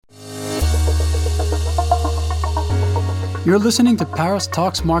You're listening to Paris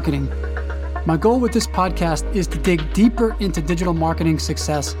Talks Marketing. My goal with this podcast is to dig deeper into digital marketing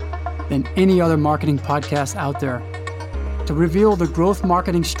success than any other marketing podcast out there, to reveal the growth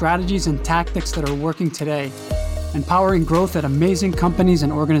marketing strategies and tactics that are working today, empowering growth at amazing companies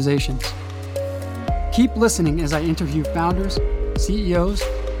and organizations. Keep listening as I interview founders, CEOs,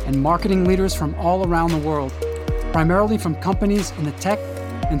 and marketing leaders from all around the world, primarily from companies in the tech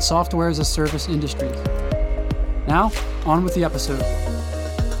and software as a service industries. Now, on with the episode.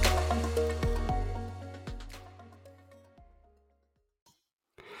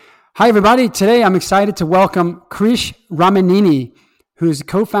 Hi, everybody. Today, I'm excited to welcome Krish Ramaneni, who's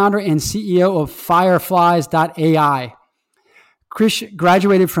co-founder and CEO of Fireflies.ai. Krish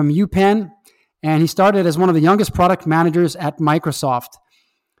graduated from UPenn, and he started as one of the youngest product managers at Microsoft,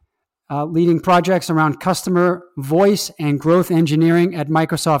 leading projects around customer voice and growth engineering at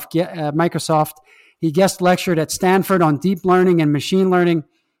Microsoft. He guest lectured at Stanford on deep learning and machine learning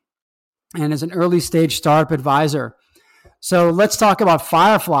and is an early stage startup advisor. So let's talk about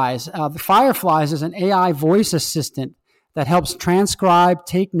Fireflies. The Fireflies is an AI voice assistant that helps transcribe,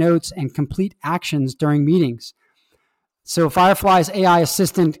 take notes, and complete actions during meetings. So Fireflies AI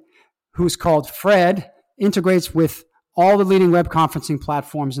assistant, who's called Fred, integrates with all the leading web conferencing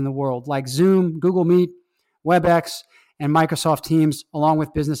platforms in the world, like Zoom, Google Meet, WebEx, and Microsoft Teams, along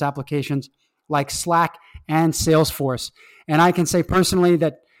with business applications like Slack and Salesforce. And I can say personally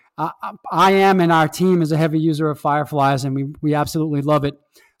that I am and our team is a heavy user of Fireflies, and we absolutely love it.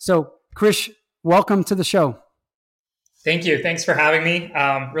 So, Krish, welcome to the show. Thank you. Thanks for having me.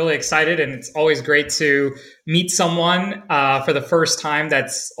 Really excited, and it's always great to meet someone for the first time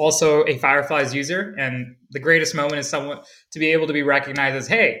that's also a Fireflies user. And the greatest moment is someone to be able to be recognized as,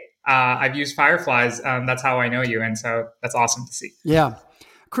 hey, I've used Fireflies. That's how I know you. And so that's awesome to see. Yeah.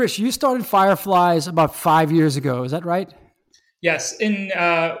 Krish, you started Fireflies about 5 years ago. Is that right? Yes.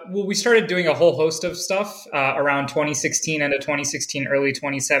 We started doing a whole host of stuff around 2016, end of 2016, early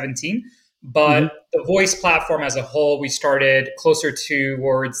 2017. But the voice platform as a whole, we started closer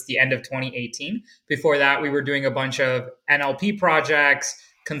towards the end of 2018. Before that, we were doing a bunch of NLP projects,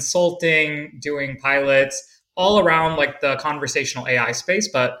 consulting, doing pilots, all around like the conversational AI space.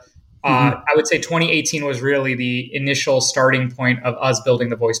 But I would say 2018 was really the initial starting point of us building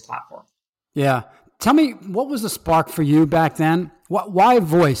the voice platform. Yeah. Tell me, what was the spark for you back then? Why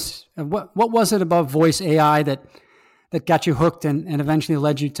voice? What was it about voice AI that got you hooked and eventually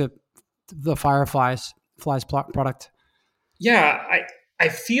led you to the Fireflies product? Yeah, I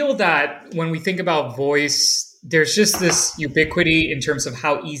feel that when we think about voice, there's just this ubiquity in terms of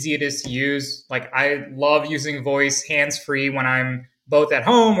how easy it is to use. Like, I love using voice hands-free when I'm both at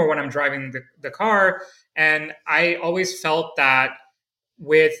home or when I'm driving the car. And I always felt that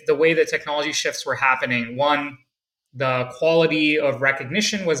with the way the technology shifts were happening, one, the quality of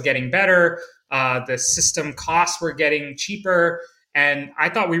recognition was getting better, the system costs were getting cheaper, and I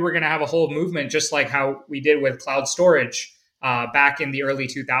thought we were going to have a whole movement just like how we did with cloud storage back in the early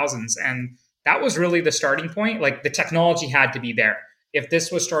 2000s. And that was really the starting point. Like, the technology had to be there. If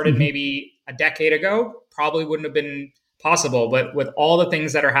this was started maybe a decade ago, probably wouldn't have been possible. But with all the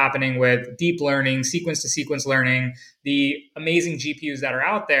things that are happening with deep learning, sequence to sequence learning, the amazing GPUs that are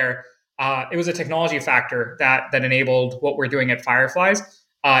out there, it was a technology factor that enabled what we're doing at Fireflies.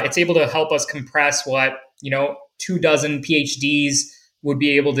 It's able to help us compress what 24 PhDs would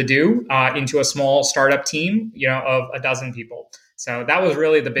be able to do into a small startup team, of 12 people. So that was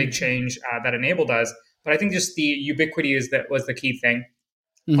really the big change that enabled us. But I think just the ubiquity was the key thing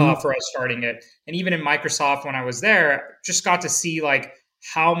for us starting it. And even in Microsoft, when I was there, just got to see like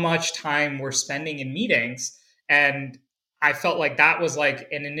how much time we're spending in meetings. And I felt like that was like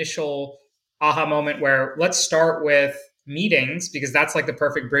an initial aha moment where let's start with meetings, because that's like the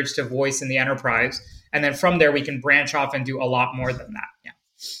perfect bridge to voice in the enterprise. And then from there, we can branch off and do a lot more than that.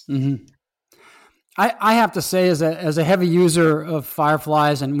 Yeah. I have to say, as a heavy user of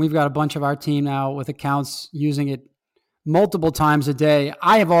Fireflies, and we've got a bunch of our team now with accounts using it multiple times a day,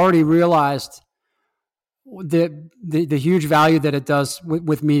 I have already realized the huge value that it does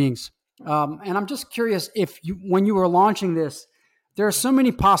with meetings. And I'm just curious when you were launching this, there are so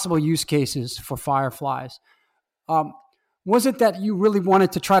many possible use cases for Fireflies. Was it that you really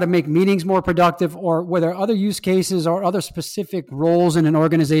wanted to try to make meetings more productive, or were there other use cases or other specific roles in an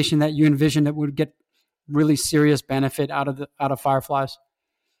organization that you envisioned that would get really serious benefit out of Fireflies?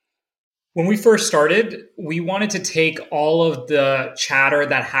 When we first started, we wanted to take all of the chatter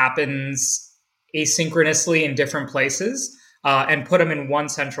that happens asynchronously in different places and put them in one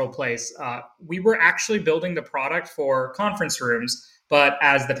central place. We were actually building the product for conference rooms But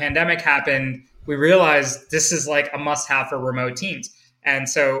as the pandemic happened, we realized this is like a must-have for remote teams. And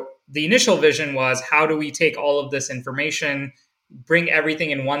so the initial vision was, how do we take all of this information, bring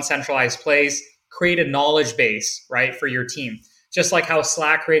everything in one centralized place, create a knowledge base, right, for your team? Just like how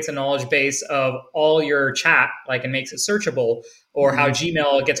Slack creates a knowledge base of all your chat, like, and makes it searchable, or how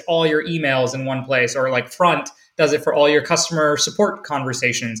Gmail gets all your emails in one place, or like Front does it for all your customer support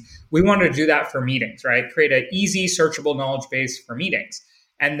conversations. We wanted to do that for meetings, right? Create an easy, searchable knowledge base for meetings.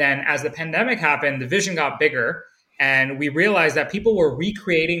 And then as the pandemic happened, the vision got bigger, and we realized that people were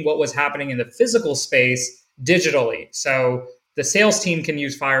recreating what was happening in the physical space digitally. So the sales team can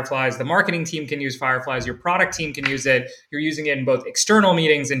use Fireflies, the marketing team can use Fireflies, your product team can use it. You're using it in both external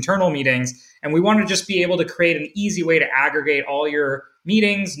meetings, internal meetings. And we want to just be able to create an easy way to aggregate all your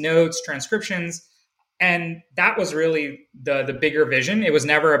meetings, notes, transcriptions. And that was really the bigger vision. It was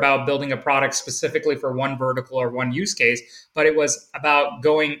never about building a product specifically for one vertical or one use case, but it was about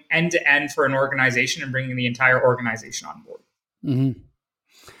going end to end for an organization and bringing the entire organization on board. Mm-hmm.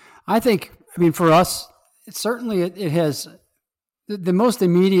 I mean, for us, it has the most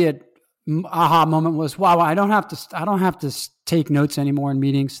immediate aha moment was, wow, I don't have to take notes anymore in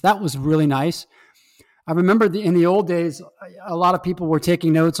meetings. That was really nice. I remember in the old days, a lot of people were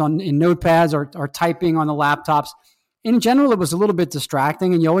taking notes in notepads or typing on the laptops. In general, it was a little bit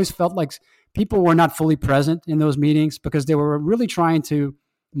distracting, and you always felt like people were not fully present in those meetings because they were really trying to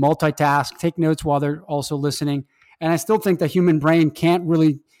multitask, take notes while they're also listening. And I still think the human brain can't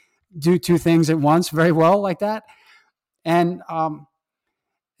really do two things at once very well like that. And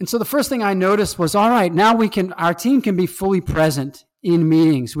so the first thing I noticed was, all right, now our team can be fully present in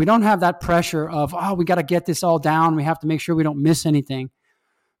meetings. We don't have that pressure of, we got to get this all down. We have to make sure we don't miss anything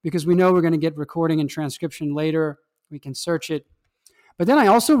because we know we're going to get recording and transcription later. We can search it. But then I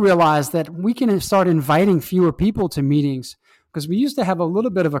also realized that we can start inviting fewer people to meetings because we used to have a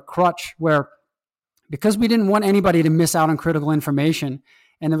little bit of a crutch where, because we didn't want anybody to miss out on critical information,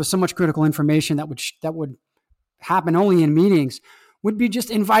 and there was so much critical information that would happen only in meetings, would be just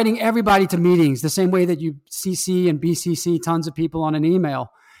inviting everybody to meetings the same way that you CC and BCC tons of people on an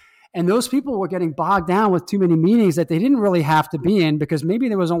email. And those people were getting bogged down with too many meetings that they didn't really have to be in because maybe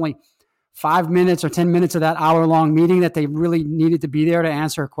there was only 5 minutes or 10 minutes of that hour-long meeting that they really needed to be there to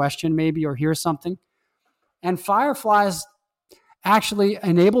answer a question maybe or hear something. And Fireflies actually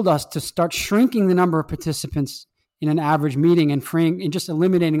enabled us to start shrinking the number of participants in an average meeting and just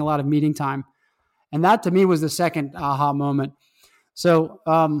eliminating a lot of meeting time. And that to me was the second aha moment. So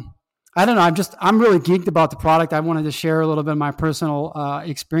I don't know. I'm really geeked about the product. I wanted to share a little bit of my personal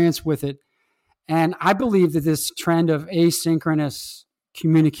experience with it. And I believe that this trend of asynchronous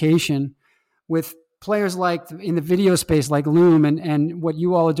communication with players like in the video space, like Loom and what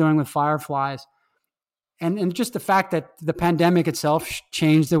you all are doing with Fireflies, and just the fact that the pandemic itself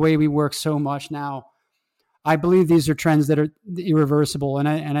changed the way we work so much now, I believe these are trends that are irreversible.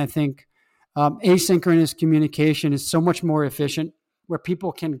 And I think asynchronous communication is so much more efficient, where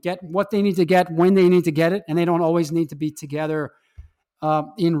people can get what they need to get when they need to get it, and they don't always need to be together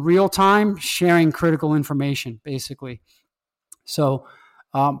in real time sharing critical information, basically. So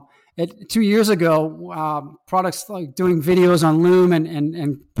 2 years ago, products like doing videos on Loom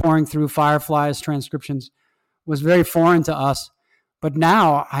and pouring through Firefly's transcriptions was very foreign to us. But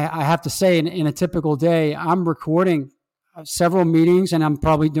now I have to say, in a typical day, I'm recording several meetings and I'm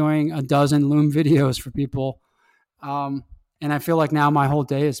probably doing a dozen Loom videos for people. And I feel like now my whole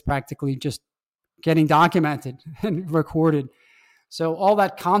day is practically just getting documented and recorded. So all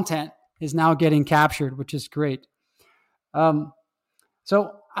that content is now getting captured, which is great.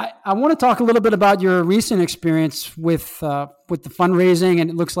 So I want to talk a little bit about your recent experience with the fundraising. And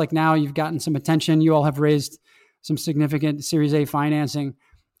it looks like now you've gotten some attention. You all have raised some significant Series A financing.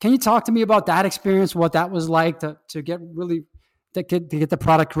 Can you talk to me about that experience, what that was like to get the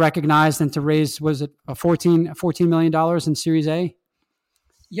product recognized and to raise, was it $14 million in Series A?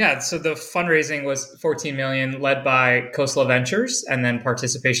 Yeah, so the fundraising was $14 million, led by Khosla Ventures, and then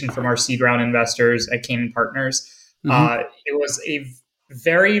participation from our seed round investors at Cayman Partners. Mm-hmm. It was a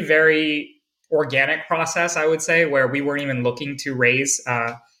very, very organic process, I would say, where we weren't even looking to raise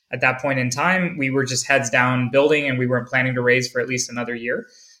at that point in time. We were just heads down building, and we weren't planning to raise for at least another year.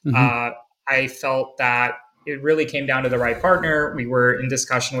 Mm-hmm. I felt that it really came down to the right partner. We were in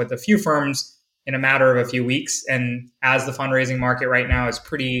discussion with a few firms in a matter of a few weeks. And as the fundraising market right now is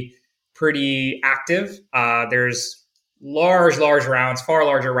pretty active, there's large rounds, far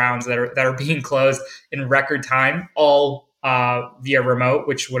larger rounds that are being closed in record time, all via remote,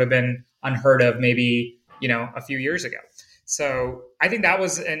 which would have been unheard of maybe, a few years ago. So I think that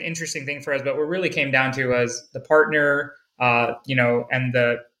was an interesting thing for us. But what really came down to was the partner and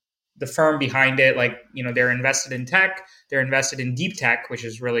the firm behind it, like, they're invested in tech, they're invested in deep tech, which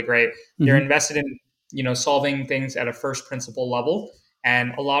is really great. They're invested in, solving things at a first principle level.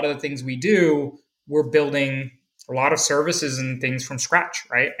 And a lot of the things we do, we're building a lot of services and things from scratch,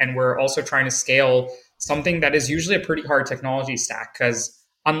 right? And we're also trying to scale something that is usually a pretty hard technology stack, because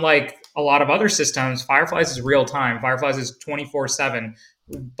unlike a lot of other systems, Fireflies is real time. Fireflies is 24/7.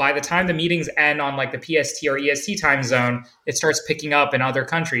 By the time the meetings end on like the PST or EST time zone, it starts picking up in other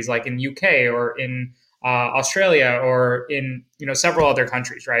countries, like in UK or in Australia or in several other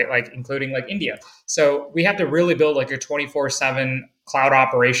countries, right? Like including like India. So we have to really build like a 24/7 cloud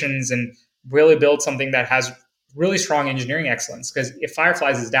operations and really build something that has really strong engineering excellence. Because if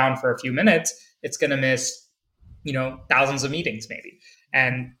Fireflies is down for a few minutes, it's going to miss thousands of meetings maybe.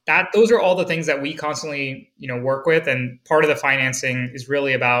 And those are all the things that we constantly, work with. And part of the financing is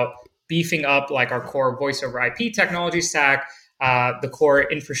really about beefing up like our core voice over IP technology stack, the core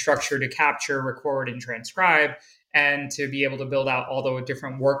infrastructure to capture, record, and transcribe, and to be able to build out all the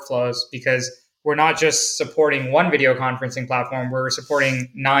different workflows, because we're not just supporting one video conferencing platform, we're supporting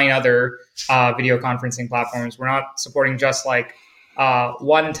 9 other video conferencing platforms. We're not supporting just like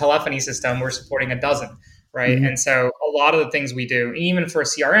one telephony system, we're supporting a dozen. Right. And so a lot of the things we do, even for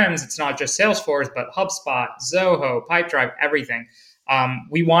CRMs, it's not just Salesforce, but HubSpot, Zoho, Pipedrive, everything.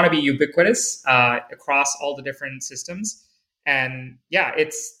 We want to be ubiquitous across all the different systems. And yeah,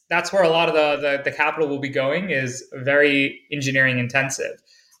 that's where a lot of the capital will be going, is very engineering intensive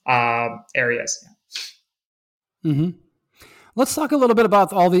areas. Let's talk a little bit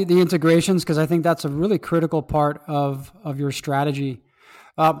about all the integrations, because I think that's a really critical part of your strategy.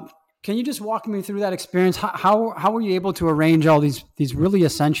 Can you just walk me through that experience? How were you able to arrange all these really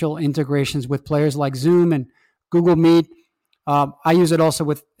essential integrations with players like Zoom and Google Meet? I use it also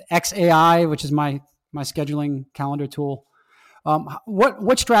with XAI, which is my scheduling calendar tool.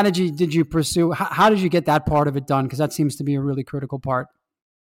 What strategy did you pursue? How did you get that part of it done? Because that seems to be a really critical part.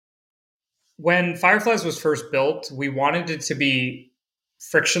 When Fireflies was first built, we wanted it to be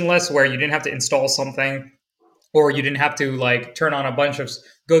frictionless, where you didn't have to install something, or you didn't have to like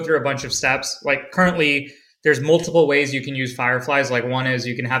go through a bunch of steps. Like currently, there's multiple ways you can use Fireflies. Like one is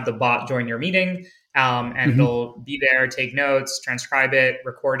you can have the bot join your meeting, and it'll be there, take notes, transcribe it,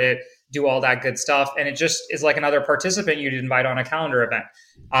 record it, do all that good stuff. And it just is like another participant you'd invite on a calendar event.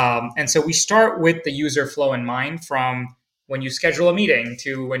 And so we start with the user flow in mind, from when you schedule a meeting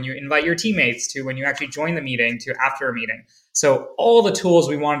to when you invite your teammates to when you actually join the meeting to after a meeting. So all the tools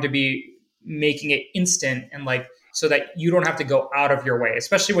we wanted to be making it instant, and like so that you don't have to go out of your way,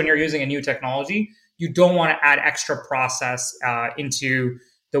 especially when you're using a new technology. You don't want to add extra process into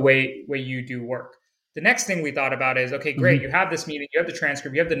the way you do work. The next thing we thought about is, okay, great, you have this meeting, you have the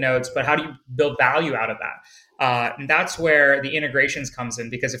transcript, you have the notes, but how do you build value out of that? And that's where the integrations comes in,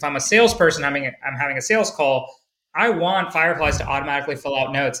 because if I'm a salesperson, I'm having a sales call, I want Fireflies to automatically fill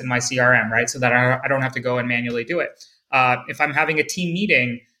out notes in my CRM, right? So that I don't have to go and manually do it. If I'm having a team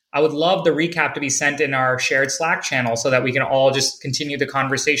meeting, I would love the recap to be sent in our shared Slack channel so that we can all just continue the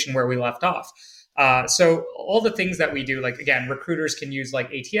conversation where we left off. So all the things that we do, like, again, recruiters can use like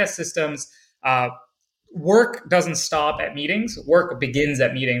ATS systems. Work doesn't stop at meetings. Work begins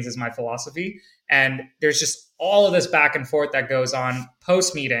at meetings is my philosophy. And there's just all of this back and forth that goes on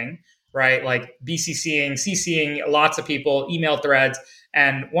post-meeting, right? Like BCCing, CCing lots of people, email threads.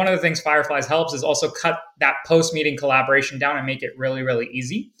 And one of the things Fireflies helps is also cut that post-meeting collaboration down and make it really, really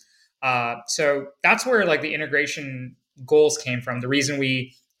easy. So that's where like the integration goals came from. The reason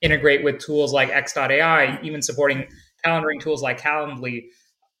we integrate with tools like X.AI, even supporting calendaring tools like Calendly,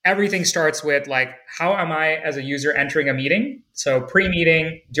 everything starts with like, how am I as a user entering a meeting? So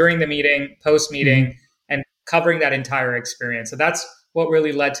pre-meeting, during the meeting, post-meeting, and covering that entire experience. So that's what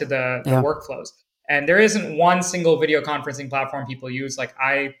really led to the workflows. And there isn't one single video conferencing platform people use. Like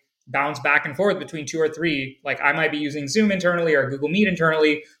I bounce back and forth between 2 or 3. Like I might be using Zoom internally or Google Meet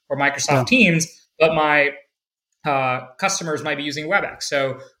internally or Microsoft Teams, but my customers might be using WebEx.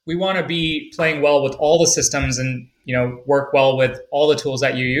 So we want to be playing well with all the systems and, work well with all the tools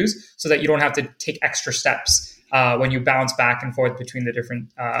that you use so that you don't have to take extra steps when you bounce back and forth between the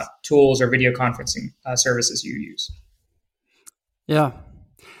different tools or video conferencing services you use.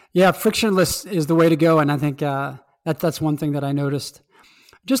 Yeah. Frictionless is the way to go. And I think that's one thing that I noticed.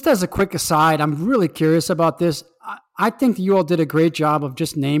 Just as a quick aside, I'm really curious about this. I think you all did a great job of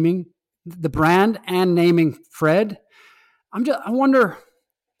just naming the brand and naming Fred. I wonder,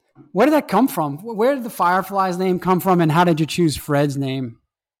 where did that come from? Where did the Fireflies name come from, and how did you choose Fred's name?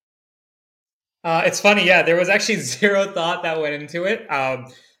 It's funny. Yeah, there was actually zero thought that went into it.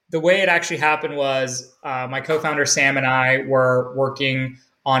 the way it actually happened was my co-founder Sam and I were working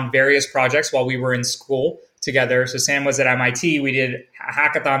on various projects while we were in school together. So Sam was at MIT. We did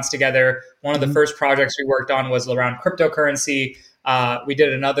hackathons together. One of the first projects we worked on was around cryptocurrency. We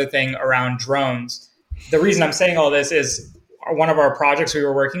did another thing around drones. The reason I'm saying all this is one of our projects we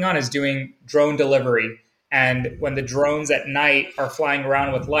were working on is doing drone delivery. And when the drones at night are flying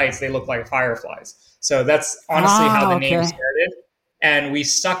around with lights, they look like fireflies. So that's honestly how the name started. And we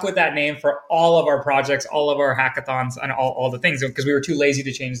stuck with that name for all of our projects, all of our hackathons, and all the things, because we were too lazy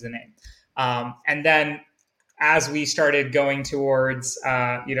to change the name. And then as we started going towards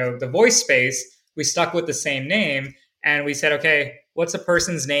the voice space, we stuck with the same name. And we said, okay, what's a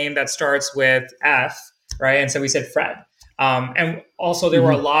person's name that starts with F, right? And so we said Fred. And also there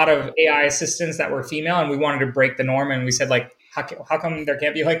were a lot of AI assistants that were female, and we wanted to break the norm. And we said, like, how come there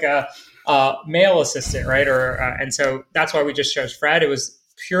can't be like a male assistant, right? And so that's why we just chose Fred. It was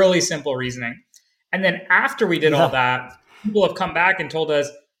purely simple reasoning. And then after we did all that, people have come back and told us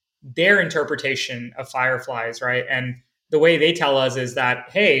their interpretation of fireflies, right? And the way they tell us is that,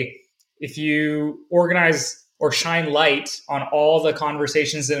 hey, if you organize or shine light on all the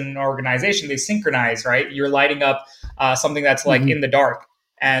conversations in an organization, they synchronize, right? You're lighting up something that's like in the dark.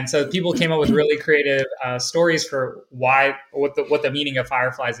 And so people came up with really creative stories for what the meaning of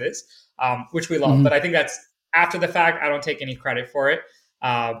fireflies is, which we love. But I think that's after the fact. I don't take any credit for it.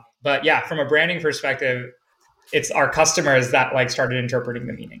 But yeah, from a branding perspective, it's our customers that like started interpreting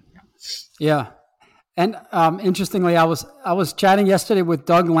the meaning. Yeah. And interestingly, I was chatting yesterday with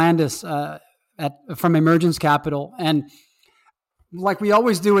Doug Landis from Emergence Capital, and like we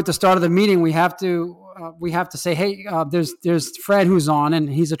always do at the start of the meeting, we have to say, hey, there's Fred who's on, and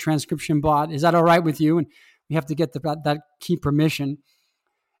he's a transcription bot. Is that all right with you? And we have to get that key permission.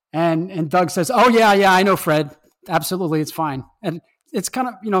 And Doug says, oh yeah, I know Fred. Absolutely, it's fine. And it's kind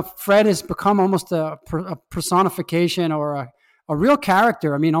of, Fred has become almost a personification or a real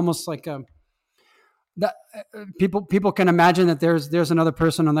character. I mean, almost like that people can imagine that there's another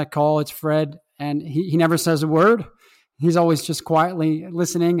person on that call. It's Fred, and he never says a word. He's always just quietly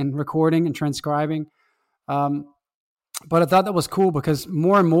listening and recording and transcribing. But I thought that was cool because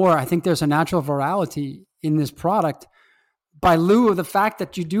more and more, I think there's a natural virality in this product by lieu of the fact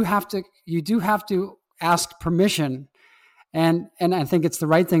that you do have to ask permission. And I think it's the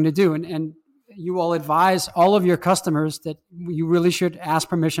right thing to do. And you all advise all of your customers that you really should ask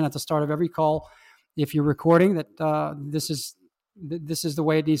permission at the start of every call if you're recording, that this is the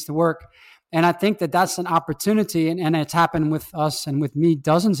way it needs to work. And I think that that's an opportunity, and it's happened with us and with me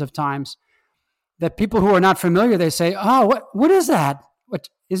dozens of times, that people who are not familiar, they say, oh, what is that? What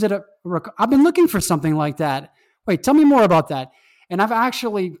is it? I've been looking for something like that. Wait, tell me more about that. And I've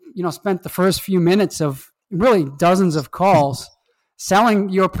actually, spent the first few minutes of really dozens of calls selling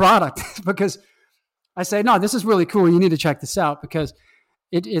your product because I say, no, this is really cool. You need to check this out because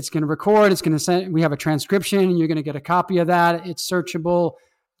it's going to record. It's going to send. We have a transcription, and you're going to get a copy of that. It's searchable.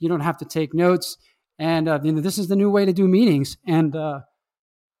 You don't have to take notes. And this is the new way to do meetings. And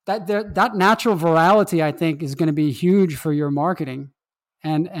that natural virality, I think, is going to be huge for your marketing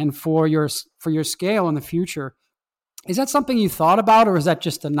and for your scale in the future. Is that something you thought about, or is that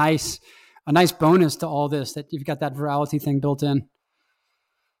just a nice bonus to all this that you've got that virality thing built in?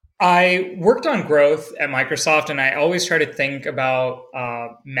 I worked on growth at Microsoft, and I always try to think about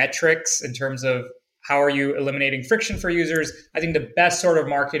metrics in terms of how are you eliminating friction for users. I think the best sort of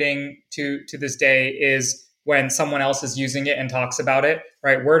marketing to this day is when someone else is using it and talks about it,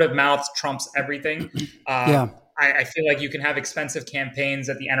 right? Word of mouth trumps everything. I feel like you can have expensive campaigns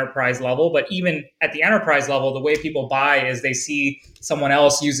at the enterprise level, but even at the enterprise level, the way people buy is they see someone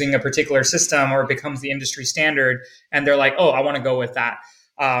else using a particular system or it becomes the industry standard, and they're like, oh, I want to go with that.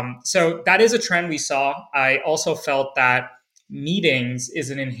 So that is a trend we saw. I also felt that meetings is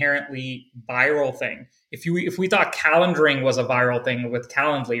an inherently viral thing. If we thought calendaring was a viral thing with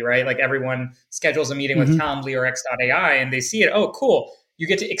Calendly, right? Like everyone schedules a meeting with Calendly or X.AI and they see it. Oh, cool. You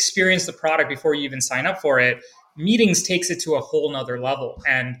get to experience the product before you even sign up for it. Meetings takes it to a whole nother level.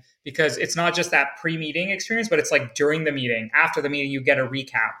 And because it's not just that pre-meeting experience, but it's like during the meeting, after the meeting, you get a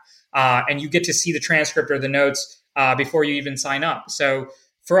recap and you get to see the transcript or the notes before you even sign up. So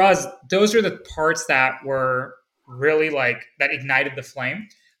for us, those are the parts that were really like that ignited the flame.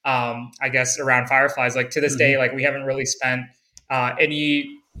 I guess around Fireflies, like to this day, like we haven't really spent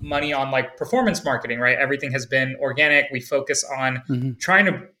any money on like performance marketing, right? Everything has been organic. We focus on trying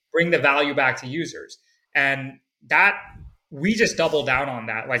to bring the value back to users, and that we just double down on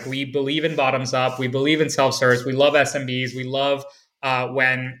that. Like we believe in bottoms up. We believe in self-service. We love SMBs. We love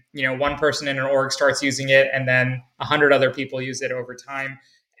when one person in an org starts using it and then 100 other people use it over time.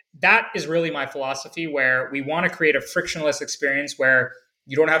 that is really my philosophy, where we want to create a frictionless experience where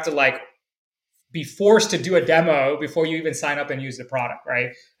you don't have to like be forced to do a demo before you even sign up and use the product,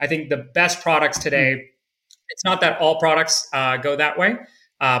 right? I think the best products today, it's not that all products go that way,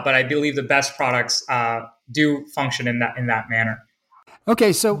 but I believe the best products do function in that manner.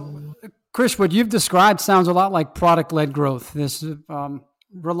 Okay, so Chris, what you've described sounds a lot like product-led growth. This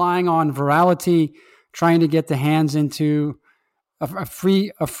relying on virality, trying to get the hands into a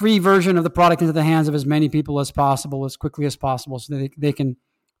free version of the product into the hands of as many people as possible, as quickly as possible, so that they can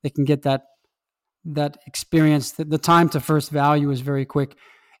get that experience. The time to first value is very quick.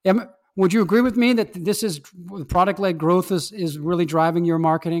 Would you agree with me that this is product-led growth is really driving your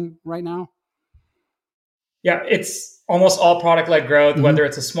marketing right now? Yeah, it's almost all product-led growth, whether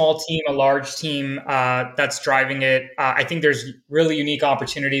it's a small team, a large team that's driving it. I think there's really unique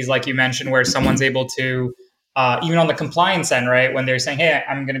opportunities, like you mentioned, where someone's able to, even on the compliance end, right, when they're saying, hey,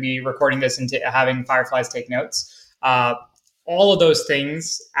 I'm going to be recording this and having Fireflies take notes. All of those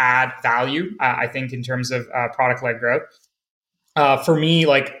things add value, I think, in terms of product-led growth. For me,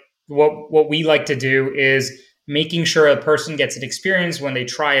 like what we like to do is making sure a person gets an experience when they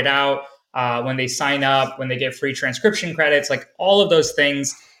try it out, when they sign up, when they get free transcription credits. Like all of those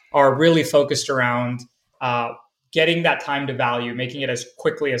things are really focused around getting that time to value, making it as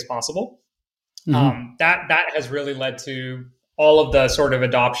quickly as possible. That has really led to all of the sort of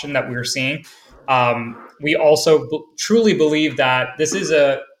adoption that we're seeing. We also truly believe that this is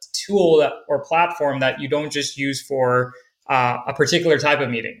a tool or platform that you don't just use for a particular type of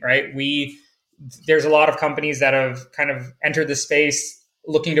meeting, right? There's a lot of companies that have kind of entered the space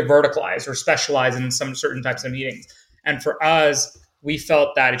looking to verticalize or specialize in some certain types of meetings. And for us, we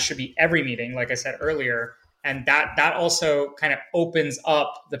felt that it should be every meeting, like I said earlier. And that also kind of opens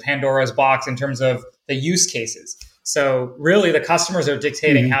up the Pandora's box in terms of the use cases. So really the customers are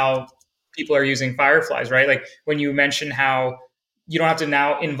dictating how people are using Fireflies, right? Like when you mention how you don't have to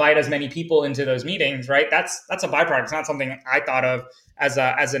now invite as many people into those meetings, right? That's a byproduct. It's not something I thought of as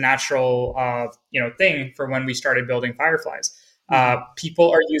a natural thing for when we started building Fireflies. People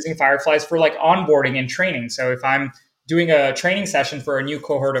are using Fireflies for like onboarding and training. So if I'm doing a training session for a new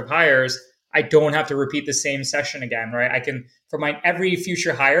cohort of hires, I don't have to repeat the same session again, right? I can, for every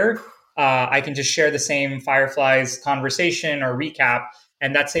future hire, I can just share the same Fireflies conversation or recap,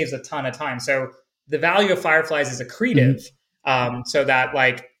 and that saves a ton of time. So the value of Fireflies is accretive, so that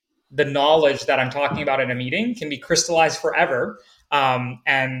like the knowledge that I'm talking about in a meeting can be crystallized forever,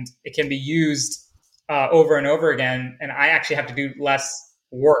 and it can be used over and over again. And I actually have to do less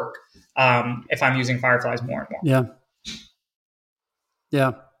work if I'm using Fireflies more and more.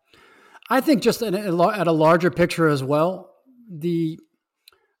 Yeah. I think just at a larger picture as well, the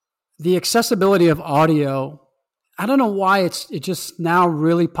accessibility of audio, I don't know why it's just now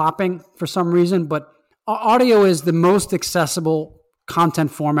really popping for some reason, but audio is the most accessible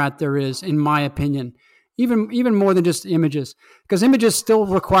content format there is, in my opinion, even more than just images, because images still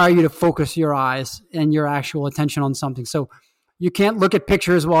require you to focus your eyes and your actual attention on something. So you can't look at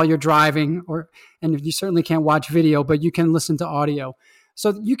pictures while you're driving, and you certainly can't watch video, but you can listen to audio.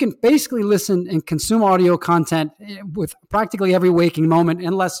 So you can basically listen and consume audio content with practically every waking moment,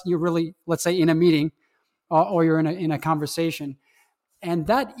 unless you're really, let's say, in a meeting or you're in a conversation. And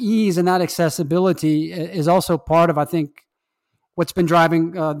that ease and that accessibility is also part of, I think, what's been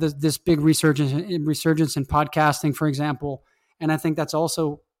driving this big resurgence in podcasting, for example. And I think that's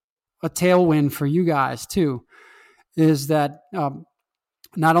also a tailwind for you guys too, is that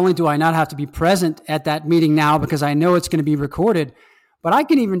not only do I not have to be present at that meeting now because I know it's going to be recorded, but I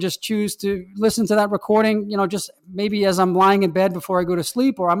can even just choose to listen to that recording, just maybe as I'm lying in bed before I go to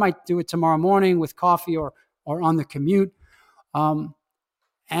sleep, or I might do it tomorrow morning with coffee or on the commute. And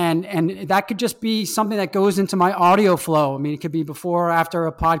that could just be something that goes into my audio flow. I mean, it could be before or after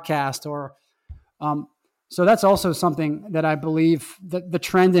a podcast, or so that's also something that I believe that the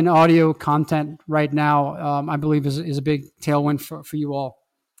trend in audio content right now, I believe is a big tailwind for you all,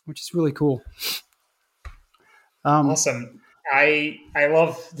 which is really cool. Awesome. I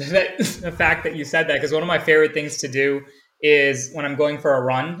love the fact that you said that, because one of my favorite things to do is when I'm going for a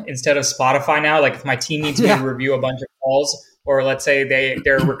run, instead of Spotify now, like if my team needs me to review a bunch of calls, or let's say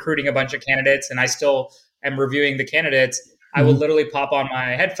they're recruiting a bunch of candidates and I still am reviewing the candidates, I will literally pop on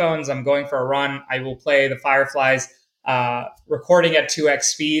my headphones. I'm going for a run. I will play the Fireflies recording at 2x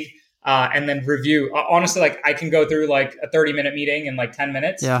speed and then review. Honestly, like I can go through like a 30-minute meeting in like 10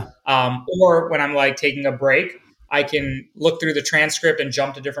 minutes. Or when I'm like taking a break, I can look through the transcript and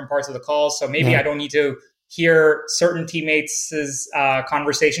jump to different parts of the call. So maybe I don't need to hear certain teammates'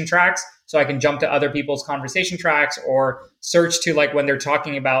 conversation tracks, so I can jump to other people's conversation tracks, or search to like when they're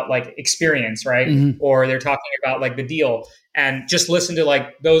talking about like experience, right? Mm-hmm. Or they're talking about like the deal, and just listen to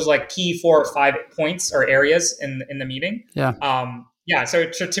like those like key 4 or 5 points or areas in the meeting. Yeah. So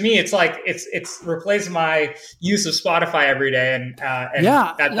to me, it's like it's replaced my use of Spotify every day, and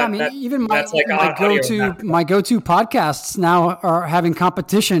even my my go-to podcasts now are having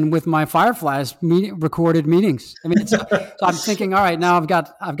competition with my Fireflies recorded meetings. I mean, so I'm thinking, all right, now I've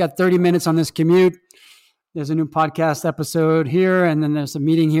got 30 minutes on this commute. There's a new podcast episode here, and then there's a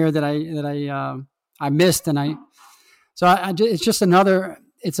meeting here that I missed, and it's just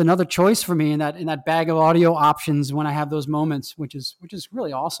another choice for me in that bag of audio options when I have those moments, which is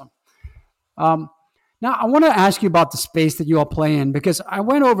really awesome. Now I want to ask you about the space that you all play in, because I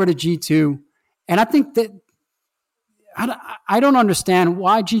went over to G2, and I think that I don't understand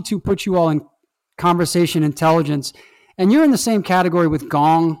why G2 puts you all in conversation intelligence, and you're in the same category with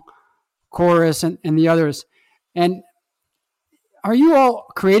Gong, Chorus, and the others. And are you all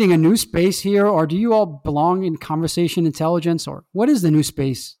creating a new space here, or do you all belong in conversation intelligence, or what is the new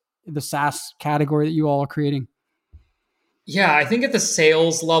space, the SaaS category that you all are creating? Yeah, I think at the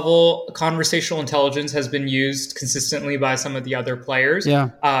sales level, conversational intelligence has been used consistently by some of the other players,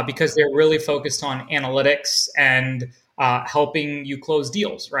 because they're really focused on analytics and helping you close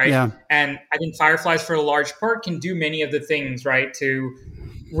deals, right? Yeah. And I think Fireflies, for a large part, can do many of the things, right? To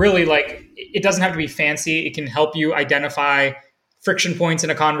really, like, it doesn't have to be fancy. It can help you identify friction points in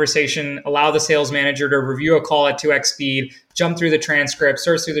a conversation, allow the sales manager to review a call at 2x speed, jump through the transcript,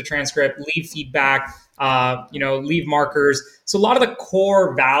 search through the transcript, leave feedback, leave markers. So a lot of the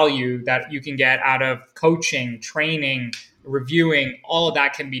core value that you can get out of coaching, training, reviewing, all of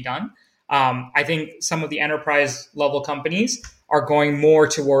that can be done. I think some of the enterprise level companies are going more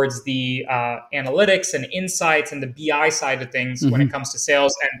towards the analytics and insights and the BI side of things when it comes to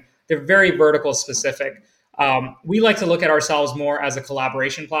sales, and they're very vertical specific. We like to look at ourselves more as a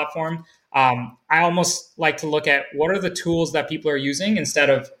collaboration platform. I almost like to look at what are the tools that people are using instead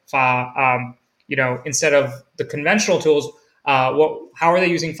of the conventional tools. How are they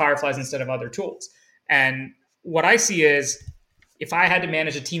using Fireflies instead of other tools? And what I see is, if I had to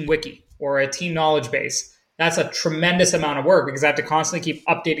manage a team wiki or a team knowledge base, that's a tremendous amount of work, because I have to constantly keep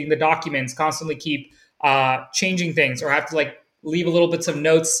updating the documents, constantly keep changing things, or have to like leave a little bits of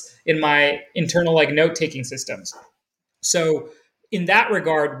notes in my internal like note-taking systems. So in that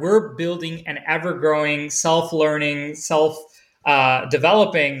regard, we're building an ever-growing, self-learning,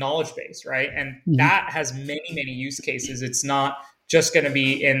 developing knowledge base, right? And that has many, many use cases. It's not just going to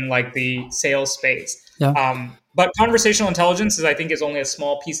be in like the sales space. Yeah. But conversational intelligence I think is only a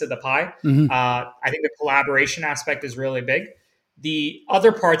small piece of the pie. I think the collaboration aspect is really big. The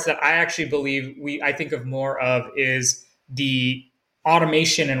other parts that I actually believe I think of more of is the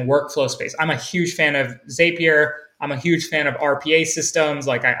automation and workflow space. I'm a huge fan of Zapier. I'm a huge fan of RPA systems.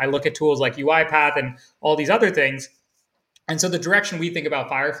 Like I look at tools like UiPath and all these other things. And so the direction we think about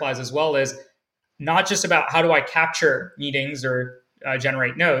Fireflies as well is not just about how do I capture meetings or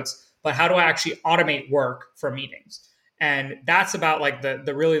generate notes, but how do I actually automate work for meetings? And that's about like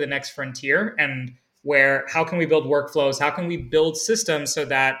the really the next frontier, and how can we build workflows? How can we build systems so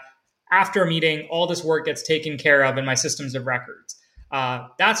that after a meeting, all this work gets taken care of in my systems of records?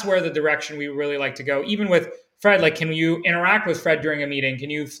 That's where the direction we really like to go. Even with Fred, like, can you interact with Fred during a meeting? Can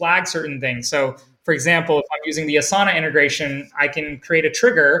you flag certain things? So for example, if I'm using the Asana integration, I can create a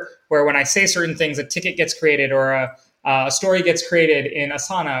trigger where when I say certain things, a ticket gets created or a story gets created in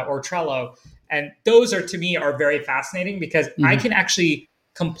Asana or Trello. And those to me are very fascinating, because I can actually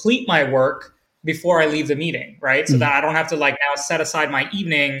complete my work before I leave the meeting, right? So that I don't have to like now set aside my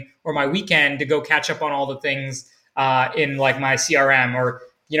evening or my weekend to go catch up on all the things in like my CRM, or,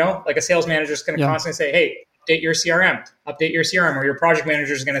 like a sales manager is going to constantly say, hey, update your CRM, or your project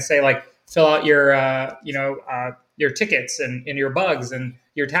manager is going to say like, fill out your tickets and your bugs and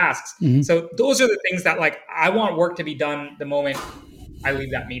your tasks. So those are the things that like I want work to be done the moment I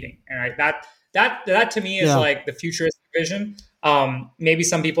leave that meeting. And right, that to me is like the futuristic vision. Maybe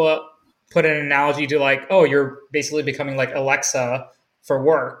some people put an analogy to like, oh, you're basically becoming like Alexa for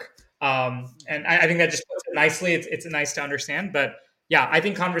work. And I think that just puts it nicely. It's nice to understand. But yeah, I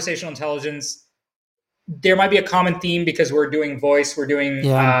think conversational intelligence, there might be a common theme because we're doing voice, we're doing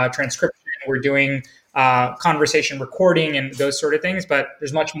transcription, we're doing conversation recording and those sort of things. But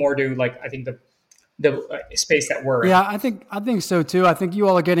there's much more to like, I think the space that we're in. Yeah, I think so too. I think you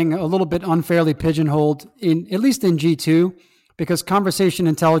all are getting a little bit unfairly pigeonholed at least in G2, because conversation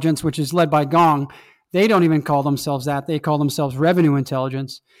intelligence, which is led by Gong, they don't even call themselves that. They call themselves revenue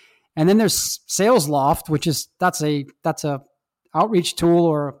intelligence. And then there's SalesLoft, which is that's a outreach tool,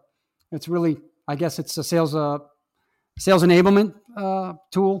 or it's really, I guess it's a sales enablement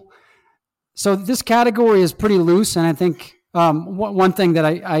tool. So this category is pretty loose, and I think one thing that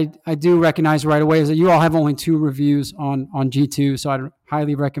I do recognize right away is that you all have only 2 reviews on G2, so I'd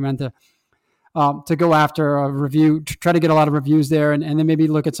highly recommend to go after a review, try to get a lot of reviews there, and then maybe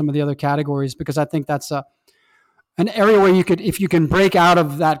look at some of the other categories, because I think that's an area where you could, if you can break out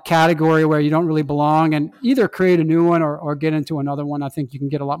of that category where you don't really belong and either create a new one or get into another one, I think you can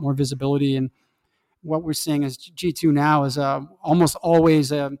get a lot more visibility. And what we're seeing is G2 now is almost always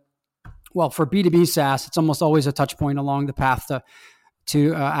for B2B SaaS, it's almost always a touch point along the path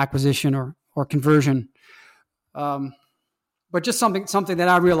to acquisition or conversion. But just something that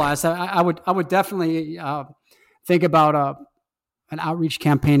I realized that I would definitely think about an outreach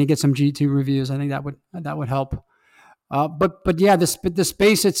campaign to get some G2 reviews. I think that would help. But yeah, the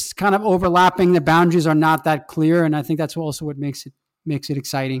space, it's kind of overlapping. The boundaries are not that clear, and I think that's also what makes it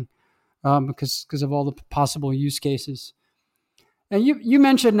exciting, because of all the possible use cases. And you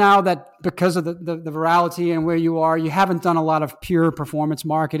mentioned now that because of the virality and where you are, you haven't done a lot of pure performance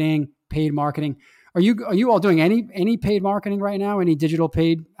marketing, paid marketing. Are you all doing any paid marketing right now? Any digital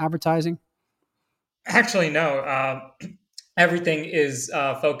paid advertising? Actually, no. Everything is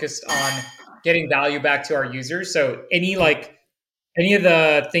focused on getting value back to our users. So any of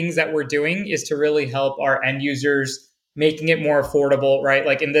the things that we're doing is to really help our end users, making it more affordable, right?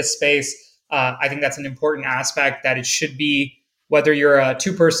 Like in this space, I think that's an important aspect, that it should be, whether you're a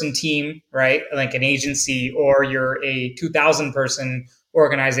 2-person team, right? Like an agency, or you're a 2,000 person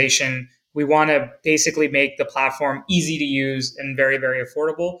organization, we want to basically make the platform easy to use and very, very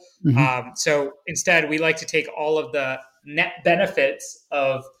affordable. Mm-hmm. So instead, we like to take all of the net benefits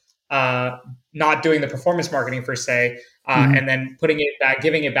of not doing the performance marketing per se, and then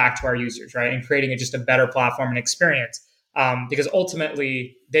giving it back to our users, right? And creating just a better platform and experience. Because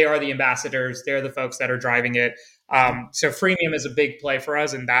ultimately they are the ambassadors, they're the folks that are driving it. So freemium is a big play for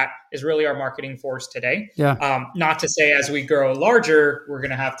us, and that is really our marketing force today. Yeah. Not to say as we grow larger, we're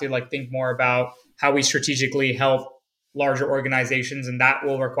going to have to think more about how we strategically help larger organizations, and that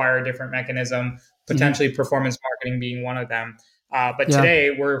will require a different mechanism, potentially performance marketing being one of them. But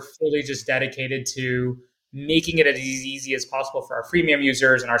today we're fully just dedicated to making it as easy as possible for our freemium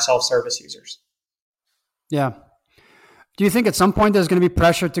users and our self-service users. Yeah. Do you think at some point there's going to be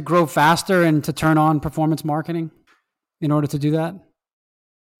pressure to grow faster and to turn on performance marketing in order to do that?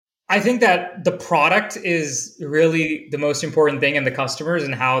 I think that the product is really the most important thing, and the customers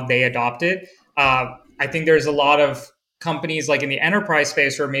and how they adopt it. I think there's a lot of companies like in the enterprise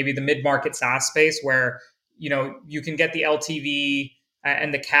space, or maybe the mid-market SaaS space, where you can get the LTV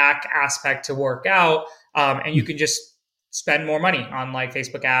and the CAC aspect to work out, and you can just spend more money on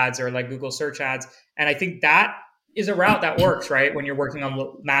Facebook ads or Google search ads. And I think that is a route that works, right? When you're working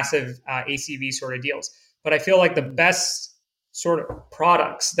on massive ACV sort of deals. But I feel like the best sort of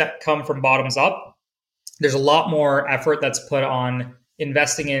products that come from bottoms up, there's a lot more effort that's put on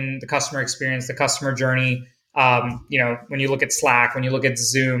investing in the customer experience, the customer journey. When you look at Slack, when you look at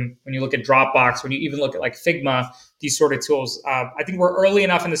Zoom, when you look at Dropbox, when you even look at Figma, these sort of tools, I think we're early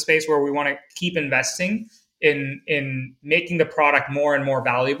enough in the space where we want to keep investing in making the product more and more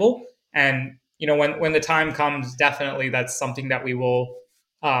valuable. And when the time comes, definitely that's something that we will,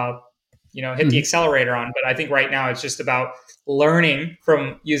 hit the accelerator on. But I think right now it's just about learning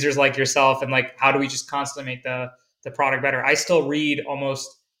from users like yourself, and how do we just constantly make the product better. I still read almost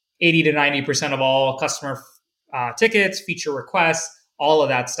 80 to 90% of all customer tickets, feature requests, all of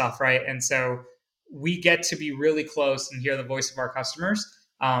that stuff, right? And so we get to be really close and hear the voice of our customers,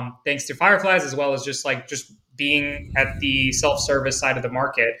 thanks to Fireflies, as well as just being at the self-service side of the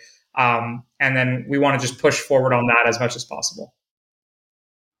market. And then we want to just push forward on that as much as possible.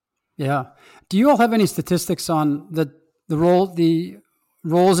 Yeah. Do you all have any statistics on the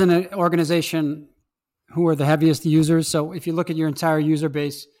roles in an organization who are the heaviest users? So if you look at your entire user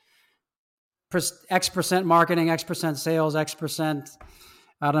base, X% marketing, X% sales, X%,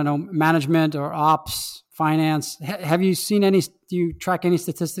 management or ops, finance. Have you seen do you track any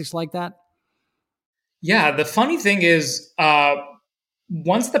statistics like that? Yeah. The funny thing is,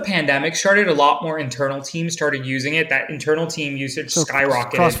 once the pandemic started, a lot more internal teams started using it. That internal team usage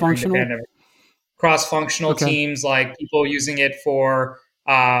skyrocketed. Cross-functional? Cross-functional teams, people using it for,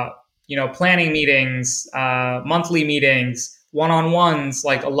 planning meetings, monthly meetings, one-on-ones,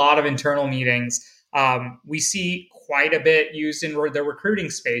 a lot of internal meetings. We see quite a bit used in the recruiting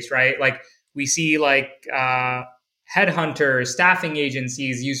space, right? We see headhunters, staffing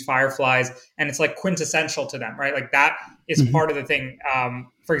agencies use Fireflies, and it's like quintessential to them, right? Like that is part of the thing.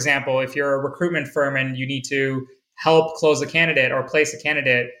 For example, if you're a recruitment firm and you need to help close a candidate or place a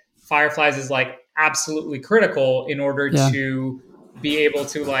candidate, Fireflies is like absolutely critical in order to be able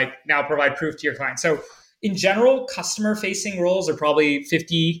to like now provide proof to your client. So in general, customer facing roles are probably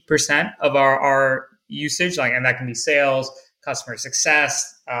 50% of our usage, like, and that can be sales, customer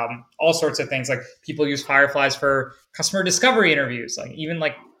success, all sorts of things. Like people use Fireflies for customer discovery interviews, like even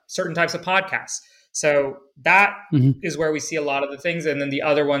like certain types of podcasts. So that is where we see a lot of the things. And then the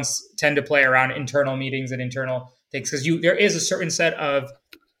other ones tend to play around internal meetings and internal things, because there is a certain set of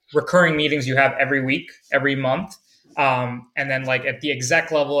recurring meetings you have every week, every month. And then like at the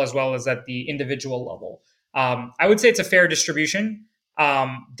exec level, as well as at the individual level. I would say it's a fair distribution.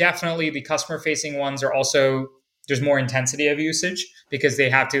 Definitely the customer facing ones are also, there's more intensity of usage because they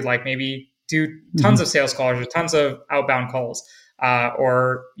have to like maybe do tons of sales calls or tons of outbound calls,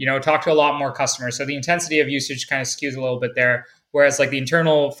 or, you know, talk to a lot more customers. So the intensity of usage kind of skews a little bit there. Whereas like the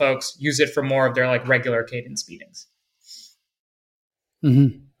internal folks use it for more of their like regular cadence meetings.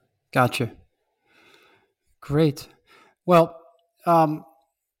 Gotcha. Great. Well,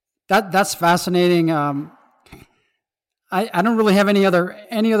 that's fascinating. I don't really have any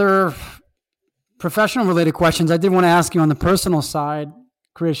other professional related questions. I did want to ask you on the personal side,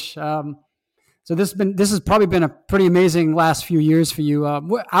 Krish. So this has probably been a pretty amazing last few years for you.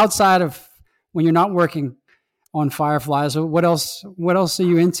 Outside of when you're not working on Fireflies, what else are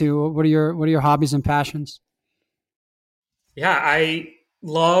you into? What are your hobbies and passions? Yeah, I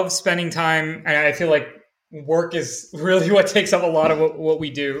love spending time, and I feel like work is really what takes up a lot of what we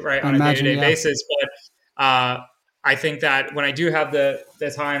do, right, on a day-to-day basis. But I think that when I do have the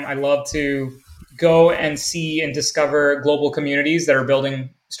time, I love to go and see and discover global communities that are building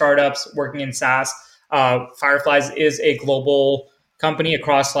startups, working in SaaS. Fireflies is a global company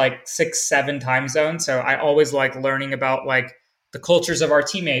across like 6-7 time zones. So I always like learning about like the cultures of our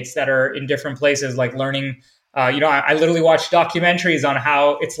teammates that are in different places, like learning, I literally watch documentaries on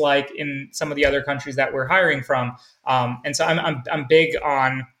how it's like in some of the other countries that we're hiring from. And so I'm big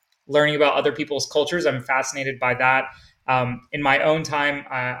on learning about other people's cultures. I'm fascinated by that. In my own time,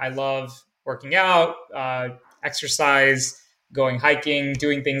 I love working out, exercise, going hiking,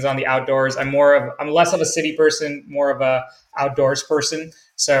 doing things on the outdoors. I'm less of a city person, more of a outdoors person.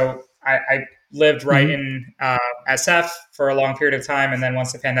 So I lived right in SF for a long period of time. And then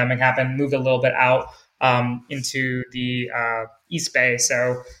once the pandemic happened, moved a little bit out into the East Bay.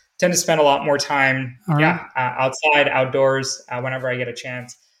 So tend to spend a lot more time outside, outdoors, whenever I get a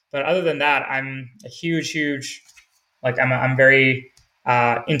chance. But other than that, I'm a huge, like I'm very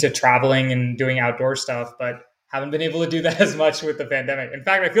into traveling and doing outdoor stuff, but haven't been able to do that as much with the pandemic. In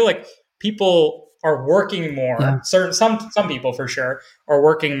fact, I feel like people are working more. Yeah. Some people for sure are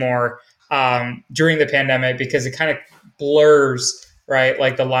working more during the pandemic because it kind of blurs, right?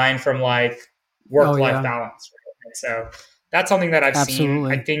 Like the line from like work-life balance. Right? So that's something that I've seen.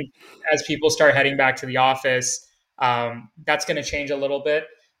 I think as people start heading back to the office, that's going to change a little bit.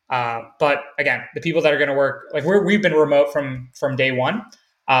 But again, the people that are going to work, like we've been remote from day one.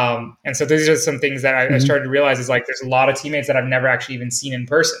 And so these are some things that I started to realize is like, there's a lot of teammates that I've never actually even seen in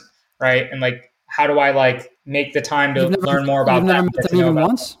person. Right. And like, how do I like make the time to learn more about them? You've never met them even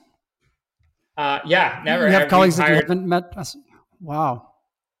once? Yeah, never. You have colleagues that you haven't met? Wow.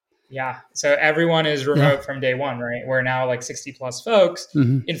 Yeah. So everyone is remote from day one, right? We're now like 60 plus folks.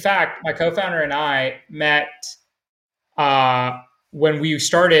 In fact, my co-founder and I met, when we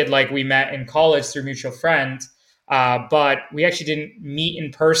started, like we met in college through mutual friends, but we actually didn't meet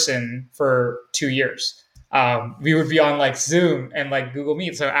in person for 2 years. We would be on like Zoom and like Google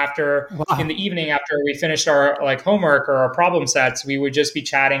Meet. So in the evening, after we finished our like homework or our problem sets, we would just be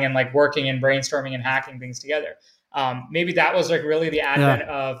chatting and like working and brainstorming and hacking things together. Maybe that was like really the advent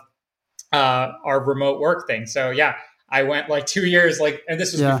of our remote work thing. So yeah, I went like 2 years, like, and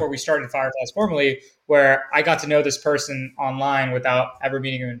this was before we started Fireflies formally, where I got to know this person online without ever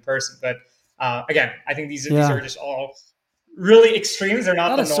meeting him in person. But again, I think these are just all really extremes. They're not the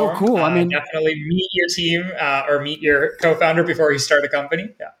norm. That is so cool. I mean, definitely meet your team or meet your co-founder before you start a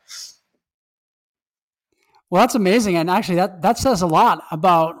company. Yeah. Well, that's amazing. And actually that says a lot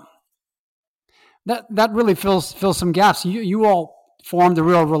about that really fills some gaps. You all formed a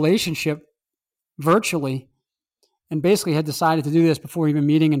real relationship virtually and basically had decided to do this before even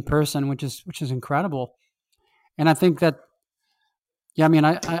meeting in person, which is incredible. And I think that,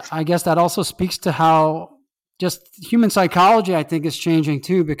 I guess that also speaks to how just human psychology, I think, is changing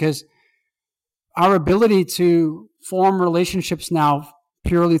too, because our ability to form relationships now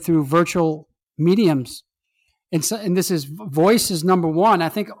purely through virtual mediums and this is voice is number one. I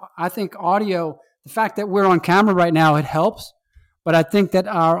think audio, the fact that we're on camera right now, it helps, but I think that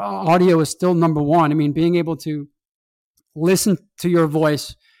our audio is still number one. I mean, being able to listen to your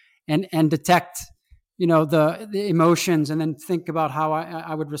voice and detect, the emotions, and then think about how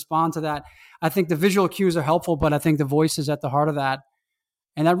I would respond to that. I think the visual cues are helpful, but I think the voice is at the heart of that.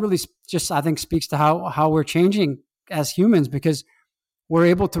 And that really just, I think, speaks to how we're changing as humans, because we're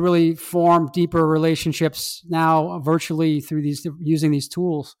able to really form deeper relationships now virtually through using these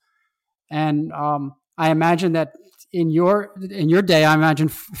tools. And I imagine that in your day, I imagine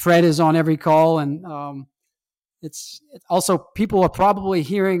Fred is on every call, and it's also, people are probably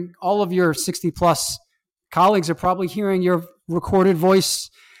hearing, all of your 60 plus colleagues are probably hearing your recorded voice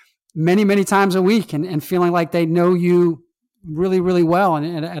many, many times a week, and feeling like they know you really, really well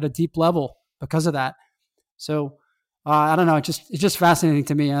and at a deep level because of that. So I don't know. It's just fascinating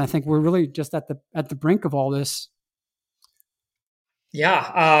to me, and I think we're really just at the brink of all this.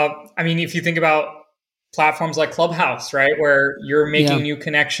 Yeah, I mean, if you think about platforms like Clubhouse, right, where you're making new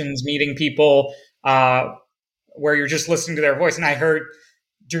connections, meeting people, where you're just listening to their voice. And I heard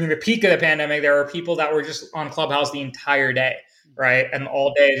during the peak of the pandemic, there were people that were just on Clubhouse the entire day, right, and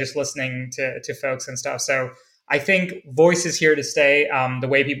all day just listening to folks and stuff. So I think voice is here to stay. The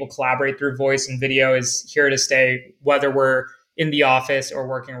way people collaborate through voice and video is here to stay, whether we're in the office or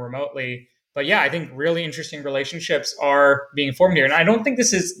working remotely. But yeah, I think really interesting relationships are being formed here. And I don't think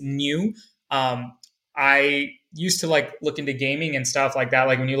this is new. I used to look into gaming and stuff like that.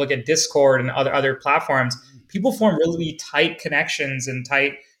 Like when you look at Discord and other platforms, people form really tight connections and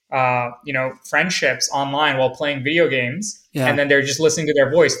tight friendships online while playing video games. Yeah. And then they're just listening to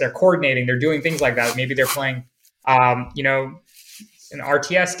their voice. They're coordinating. They're doing things like that. Maybe they're playing an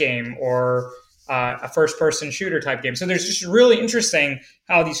RTS game or a first-person shooter type game. So there's just really interesting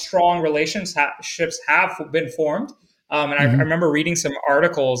how these strong relationships have been formed. And I remember reading some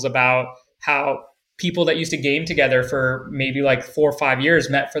articles about how people that used to game together for maybe 4 or 5 years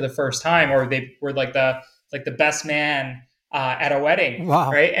met for the first time, or they were the best man at a wedding.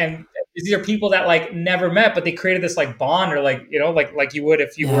 Wow. Right. And these are people that never met, but they created this bond, or like you would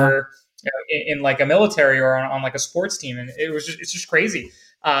if you were in a military or on a sports team. And it's just crazy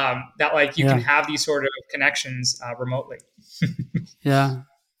that you can have these sort of connections remotely. Yeah.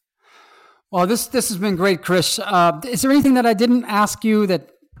 Well, this has been great, Chris. Is there anything that I didn't ask you that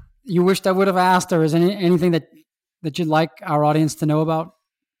you wished I would have asked, or is anything that you'd like our audience to know about?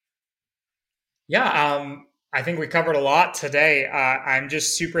 Yeah, I think we covered a lot today. I'm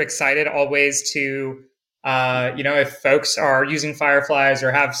just super excited always to, if folks are using Fireflies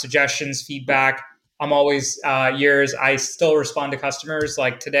or have suggestions, feedback, I'm always I still respond to customers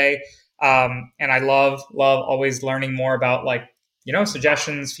like today. And I love always learning more about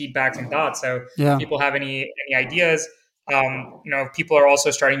suggestions, feedbacks, and thoughts. So if people have any ideas, people are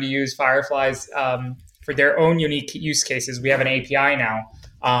also starting to use Fireflies for their own unique use cases. We have an API now.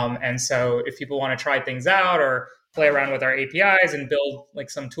 And so if people want to try things out or play around with our APIs and build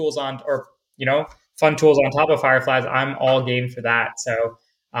some tools fun tools on top of Fireflies, I'm all game for that. So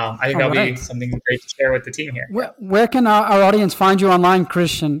I think that'll be something great to share with the team here. Where can our audience find you online,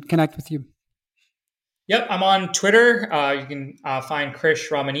 Krish, and connect with you? Yep, I'm on Twitter. You can find Krish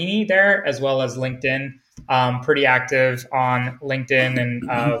Ramanini there, as well as LinkedIn. Pretty active on LinkedIn and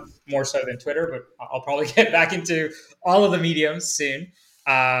more so than Twitter, but I'll probably get back into all of the mediums soon.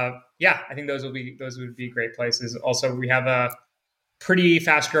 I think those would be great places. Also, we have a pretty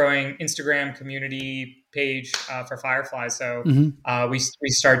fast growing Instagram community page for Fireflies. So we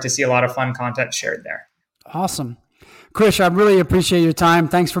start to see a lot of fun content shared there. Awesome. Krish, I really appreciate your time.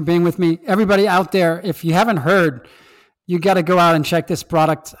 Thanks for being with me. Everybody out there, if you haven't heard, you got to go out and check this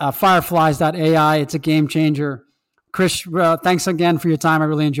product, fireflies.ai. It's a game changer. Krish, thanks again for your time. I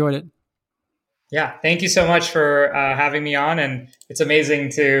really enjoyed it. Yeah, thank you so much for having me on. And it's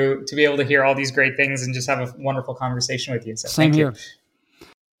amazing to be able to hear all these great things and just have a wonderful conversation with you. So Same here.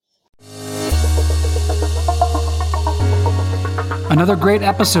 Another great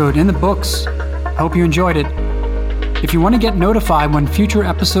episode in the books. Hope you enjoyed it. If you want to get notified when future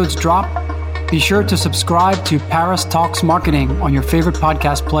episodes drop, be sure to subscribe to Paris Talks Marketing on your favorite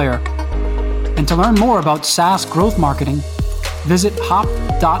podcast player. And to learn more about SaaS growth marketing, visit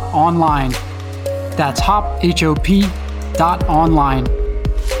hop.online. That's hop.online.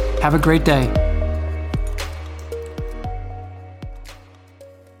 Have a great day.